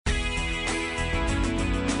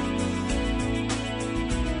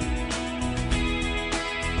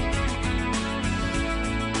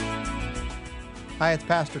Hi, it's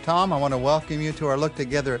Pastor Tom. I want to welcome you to our look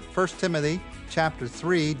together at 1 Timothy chapter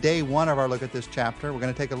 3, day 1 of our look at this chapter. We're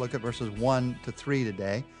going to take a look at verses 1 to 3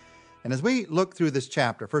 today. And as we look through this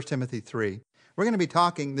chapter, 1 Timothy 3, we're going to be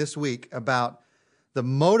talking this week about the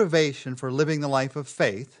motivation for living the life of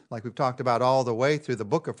faith, like we've talked about all the way through the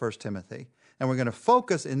book of 1 Timothy. And we're going to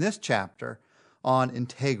focus in this chapter on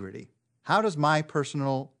integrity. How does my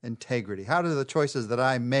personal integrity, how do the choices that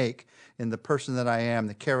I make in the person that I am,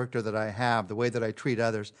 the character that I have, the way that I treat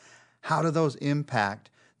others, how do those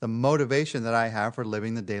impact the motivation that I have for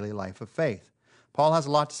living the daily life of faith? Paul has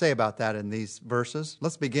a lot to say about that in these verses.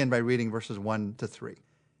 Let's begin by reading verses 1 to 3.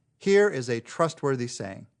 Here is a trustworthy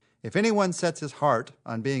saying. If anyone sets his heart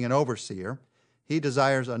on being an overseer, he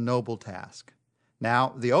desires a noble task.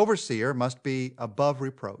 Now, the overseer must be above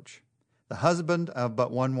reproach, the husband of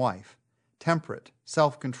but one wife, temperate,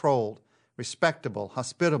 self-controlled, respectable,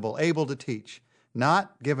 hospitable, able to teach,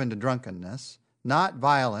 not given to drunkenness, not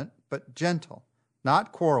violent, but gentle,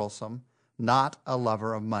 not quarrelsome, not a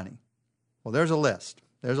lover of money. Well, there's a list.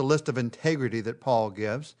 There's a list of integrity that Paul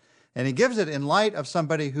gives, and he gives it in light of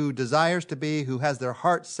somebody who desires to be, who has their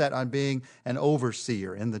heart set on being an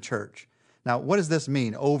overseer in the church. Now, what does this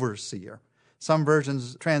mean, overseer? Some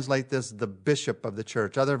versions translate this the bishop of the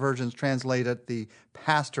church. Other versions translate it the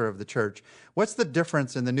pastor of the church. What's the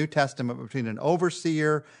difference in the New Testament between an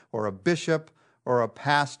overseer or a bishop or a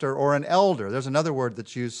pastor or an elder? There's another word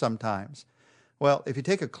that's used sometimes. Well, if you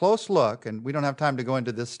take a close look, and we don't have time to go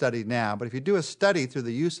into this study now, but if you do a study through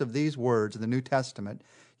the use of these words in the New Testament,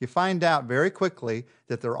 you find out very quickly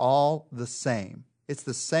that they're all the same. It's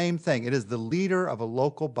the same thing. It is the leader of a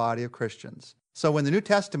local body of Christians. So in the New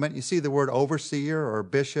Testament, you see the word overseer or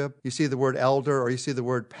bishop, you see the word elder, or you see the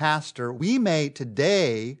word pastor. We may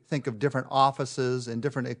today think of different offices and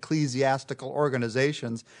different ecclesiastical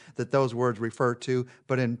organizations that those words refer to,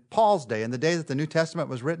 but in Paul's day, in the day that the New Testament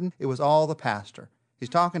was written, it was all the pastor. He's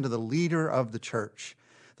talking to the leader of the church,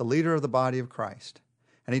 the leader of the body of Christ.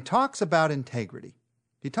 And he talks about integrity.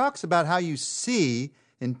 He talks about how you see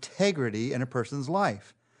integrity in a person's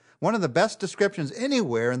life. One of the best descriptions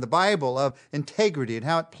anywhere in the Bible of integrity and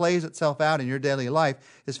how it plays itself out in your daily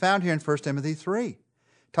life is found here in 1 Timothy 3. It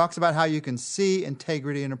talks about how you can see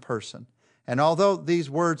integrity in a person. And although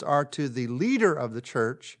these words are to the leader of the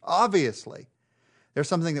church, obviously, there's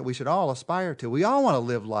something that we should all aspire to. We all want to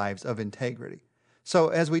live lives of integrity. So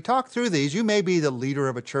as we talk through these, you may be the leader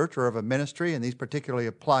of a church or of a ministry, and these particularly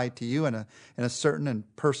apply to you in a certain and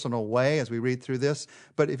personal way as we read through this.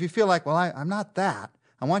 But if you feel like, well, I'm not that,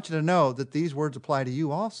 I want you to know that these words apply to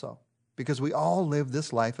you also, because we all live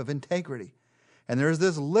this life of integrity. And there's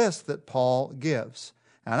this list that Paul gives.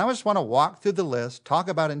 And I just want to walk through the list, talk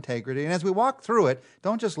about integrity, and as we walk through it,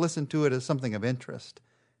 don't just listen to it as something of interest.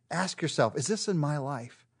 Ask yourself, is this in my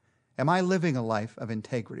life? Am I living a life of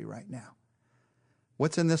integrity right now?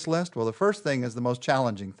 What's in this list? Well, the first thing is the most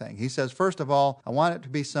challenging thing. He says, first of all, I want it to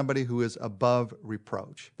be somebody who is above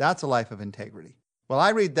reproach. That's a life of integrity. Well,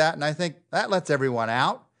 I read that and I think that lets everyone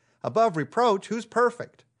out. Above reproach, who's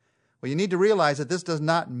perfect? Well, you need to realize that this does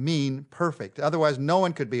not mean perfect. Otherwise, no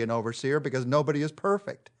one could be an overseer because nobody is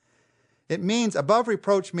perfect. It means, above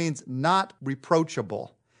reproach means not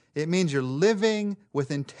reproachable. It means you're living with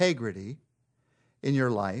integrity in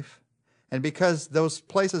your life. And because those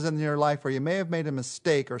places in your life where you may have made a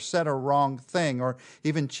mistake or said a wrong thing or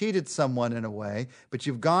even cheated someone in a way, but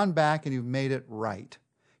you've gone back and you've made it right.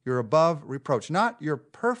 You're above reproach. Not you're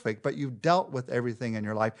perfect, but you've dealt with everything in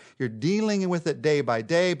your life. You're dealing with it day by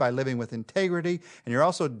day by living with integrity, and you're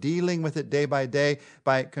also dealing with it day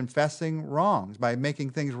by confessing wrongs, by making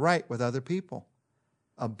things right with other people.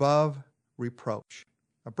 Above reproach.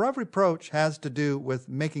 Above reproach has to do with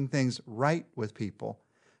making things right with people.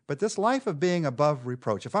 But this life of being above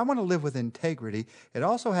reproach, if I want to live with integrity, it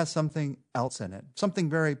also has something else in it, something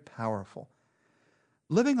very powerful.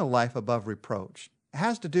 Living a life above reproach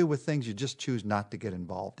has to do with things you just choose not to get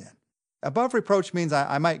involved in. Above reproach means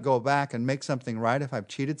I might go back and make something right if I've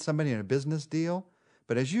cheated somebody in a business deal.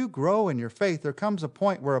 But as you grow in your faith, there comes a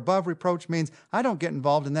point where above reproach means I don't get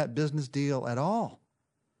involved in that business deal at all.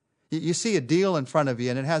 You see a deal in front of you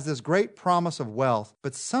and it has this great promise of wealth,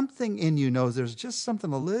 but something in you knows there's just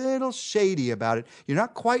something a little shady about it. You're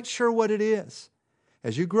not quite sure what it is.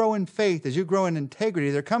 As you grow in faith, as you grow in integrity,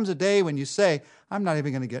 there comes a day when you say, I'm not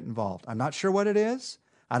even going to get involved. I'm not sure what it is.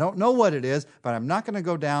 I don't know what it is, but I'm not going to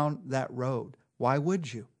go down that road. Why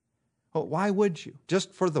would you? Well, why would you?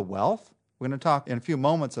 Just for the wealth? We're going to talk in a few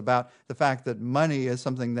moments about the fact that money is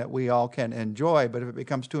something that we all can enjoy, but if it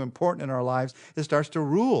becomes too important in our lives, it starts to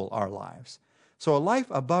rule our lives. So a life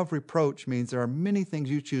above reproach means there are many things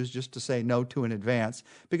you choose just to say no to in advance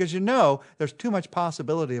because you know there's too much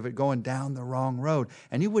possibility of it going down the wrong road,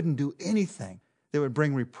 and you wouldn't do anything that would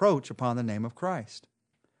bring reproach upon the name of Christ.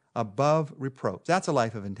 Above reproach. That's a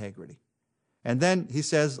life of integrity. And then he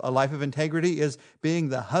says a life of integrity is being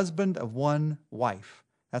the husband of one wife.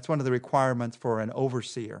 That's one of the requirements for an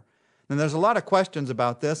overseer. And there's a lot of questions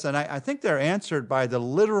about this, and I think they're answered by the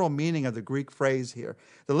literal meaning of the Greek phrase here.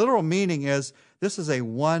 The literal meaning is this is a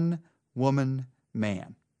one-woman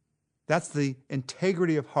man. That's the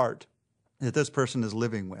integrity of heart that this person is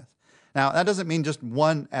living with. Now, that doesn't mean just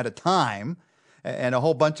one at a time and a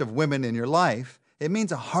whole bunch of women in your life. It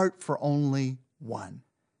means a heart for only one.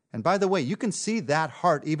 And by the way, you can see that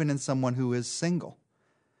heart even in someone who is single.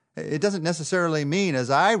 It doesn't necessarily mean, as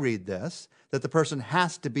I read this, that the person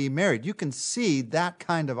has to be married. You can see that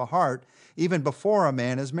kind of a heart even before a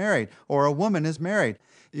man is married or a woman is married.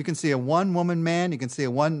 You can see a one-woman man. You can see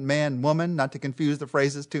a one-man woman, not to confuse the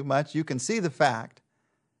phrases too much. You can see the fact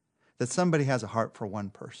that somebody has a heart for one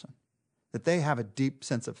person, that they have a deep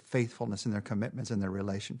sense of faithfulness in their commitments and their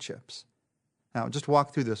relationships. Now, just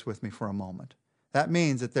walk through this with me for a moment. That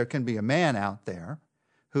means that there can be a man out there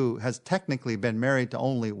who has technically been married to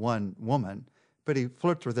only one woman, but he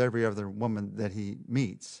flirts with every other woman that he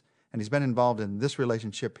meets. And he's been involved in this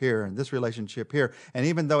relationship here and this relationship here. And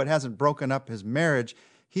even though it hasn't broken up his marriage,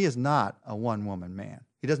 he is not a one-woman man.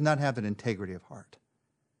 He does not have that integrity of heart.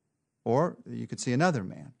 Or you could see another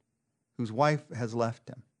man whose wife has left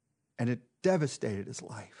him, and it devastated his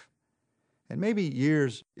life. And maybe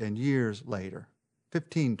years and years later,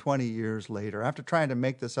 15, 20 years later, after trying to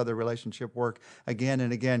make this other relationship work again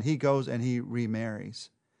and again, he goes and he remarries.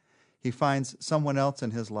 He finds someone else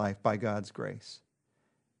in his life by God's grace.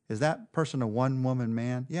 Is that person a one-woman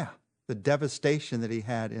man? Yeah. The devastation that he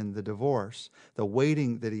had in the divorce, the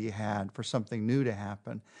waiting that he had for something new to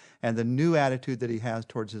happen, and the new attitude that he has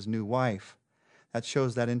towards his new wife, that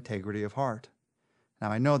shows that integrity of heart. Now,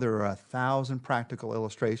 I know there are 1,000 practical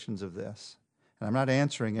illustrations of this, and I'm not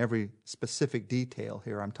answering every specific detail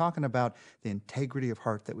here. I'm talking about the integrity of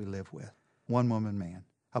heart that we live with. One-woman man.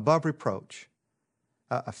 Above reproach.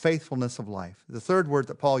 A faithfulness of life. The third word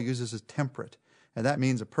that Paul uses is temperate, and that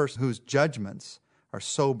means a person whose judgments are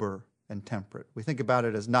sober and temperate. We think about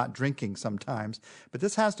it as not drinking sometimes, but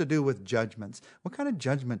this has to do with judgments. What kind of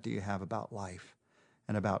judgment do you have about life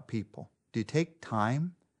and about people? Do you take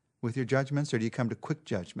time with your judgments, or do you come to quick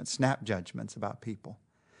judgments, snap judgments about people?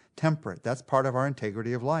 Temperate, that's part of our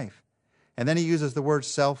integrity of life. And then he uses the word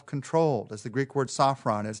self-controlled, as the Greek word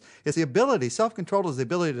sophron is. It's the ability, self-controlled is the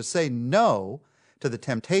ability to say no to the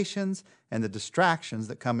temptations and the distractions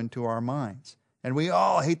that come into our minds. And we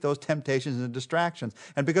all hate those temptations and distractions.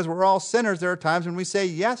 And because we're all sinners, there are times when we say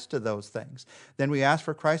yes to those things. Then we ask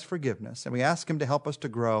for Christ's forgiveness, and we ask him to help us to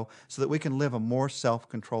grow so that we can live a more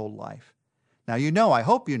self-controlled life. Now, you know, I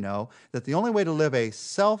hope you know, that the only way to live a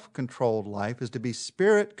self-controlled life is to be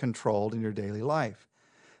spirit-controlled in your daily life.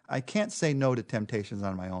 I can't say no to temptations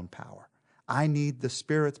on my own power. I need the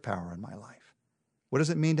Spirit's power in my life. What does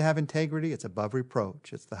it mean to have integrity? It's above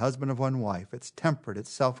reproach. It's the husband of one wife. It's temperate.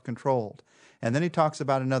 It's self-controlled. And then he talks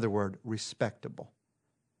about another word, respectable.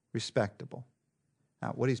 Respectable.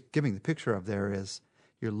 Now, what he's giving the picture of there is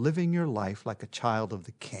you're living your life like a child of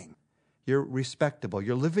the King. You're respectable.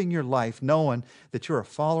 You're living your life knowing that you're a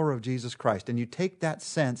follower of Jesus Christ, and you take that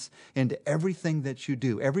sense into everything that you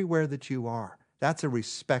do, everywhere that you are. That's a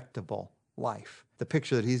respectable life, the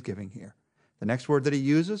picture that he's giving here. The next word that he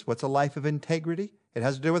uses, what's a life of integrity? It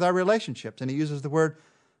has to do with our relationships, and he uses the word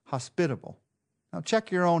hospitable. Now,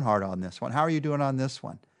 check your own heart on this one. How are you doing on this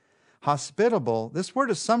one? Hospitable, this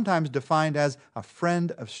word is sometimes defined as a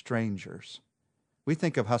friend of strangers. We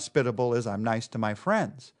think of hospitable as I'm nice to my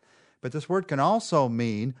friends. But this word can also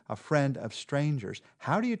mean a friend of strangers.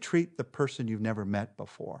 How do you treat the person you've never met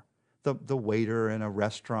before? The waiter in a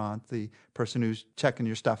restaurant, the person who's checking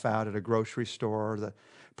your stuff out at a grocery store, the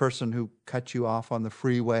person who cut you off on the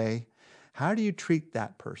freeway. How do you treat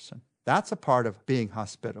that person? That's a part of being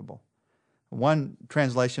hospitable. One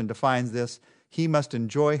translation defines this, he must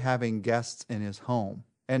enjoy having guests in his home.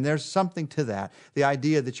 And there's something to that. The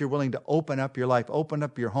idea that you're willing to open up your life, open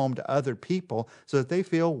up your home to other people so that they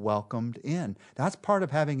feel welcomed in. That's part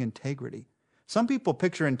of having integrity. Some people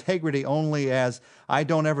picture integrity only as, I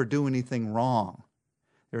don't ever do anything wrong.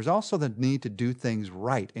 There's also the need to do things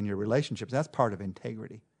right in your relationships. That's part of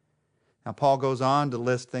integrity. Now, Paul goes on to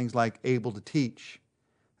list things like able to teach.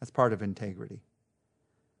 That's part of integrity.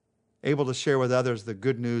 Able to share with others the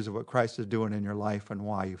good news of what Christ is doing in your life and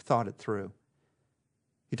why you've thought it through.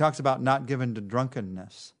 He talks about not given to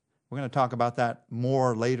drunkenness. We're going to talk about that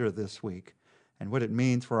more later this week. and what it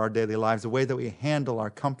means for our daily lives, the way that we handle our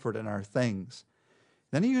comfort and our things.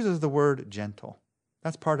 Then he uses the word gentle.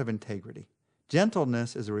 That's part of integrity.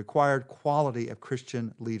 Gentleness is a required quality of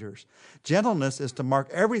Christian leaders. Gentleness is to mark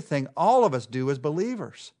everything all of us do as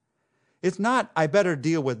believers. It's not, I better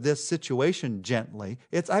deal with this situation gently.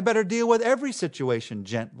 It's, I better deal with every situation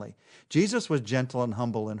gently. Jesus was gentle and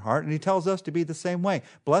humble in heart, and he tells us to be the same way.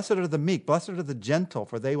 Blessed are the meek, blessed are the gentle,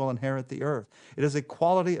 for they will inherit the earth. It is a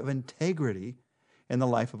quality of integrity in the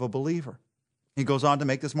life of a believer. He goes on to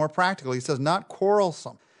make this more practical. He says, not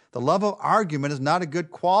quarrelsome. The love of argument is not a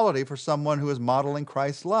good quality for someone who is modeling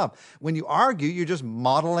Christ's love. When you argue, you're just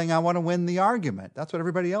modeling, I want to win the argument. That's what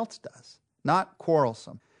everybody else does. Not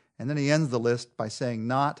quarrelsome. And then he ends the list by saying,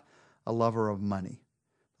 not a lover of money.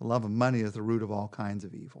 The love of money is the root of all kinds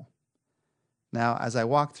of evil. Now, as I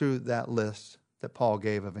walk through that list that Paul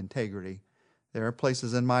gave of integrity, there are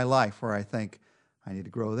places in my life where I think, I need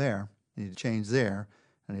to grow there, I need to change there,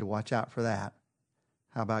 I need to watch out for that.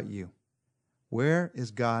 How about you? Where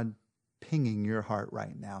is God pinging your heart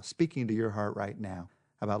right now, speaking to your heart right now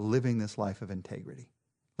about living this life of integrity?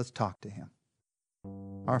 Let's talk to him.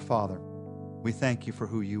 Our Father, we thank you for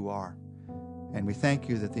who you are, and we thank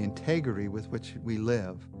you that the integrity with which we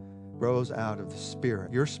live grows out of the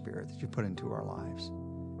Spirit, your Spirit that you put into our lives.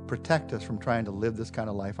 Protect us from trying to live this kind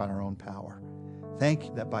of life on our own power. Thank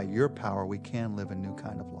you that by your power we can live a new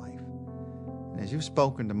kind of life. And as you've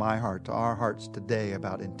spoken to my heart, to our hearts today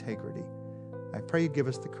about integrity, I pray you give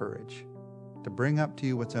us the courage to bring up to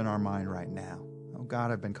you what's in our mind right now. Oh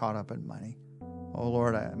God, I've been caught up in money. Oh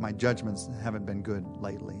Lord, my judgments haven't been good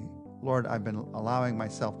lately. Lord, I've been allowing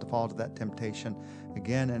myself to fall to that temptation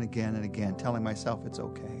again and again and again, telling myself it's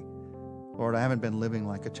okay. Lord, I haven't been living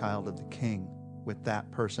like a child of the King with that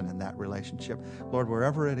person in that relationship. Lord,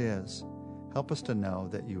 wherever it is, help us to know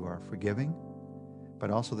that you are forgiving, but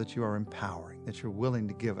also that you are empowering, that you're willing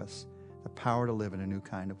to give us the power to live in a new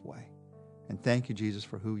kind of way. And thank you, Jesus,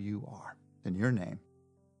 for who you are. In your name,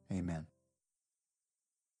 amen.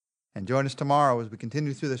 And join us tomorrow as we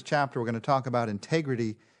continue through this chapter. We're going to talk about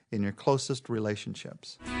integrity in your closest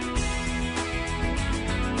relationships.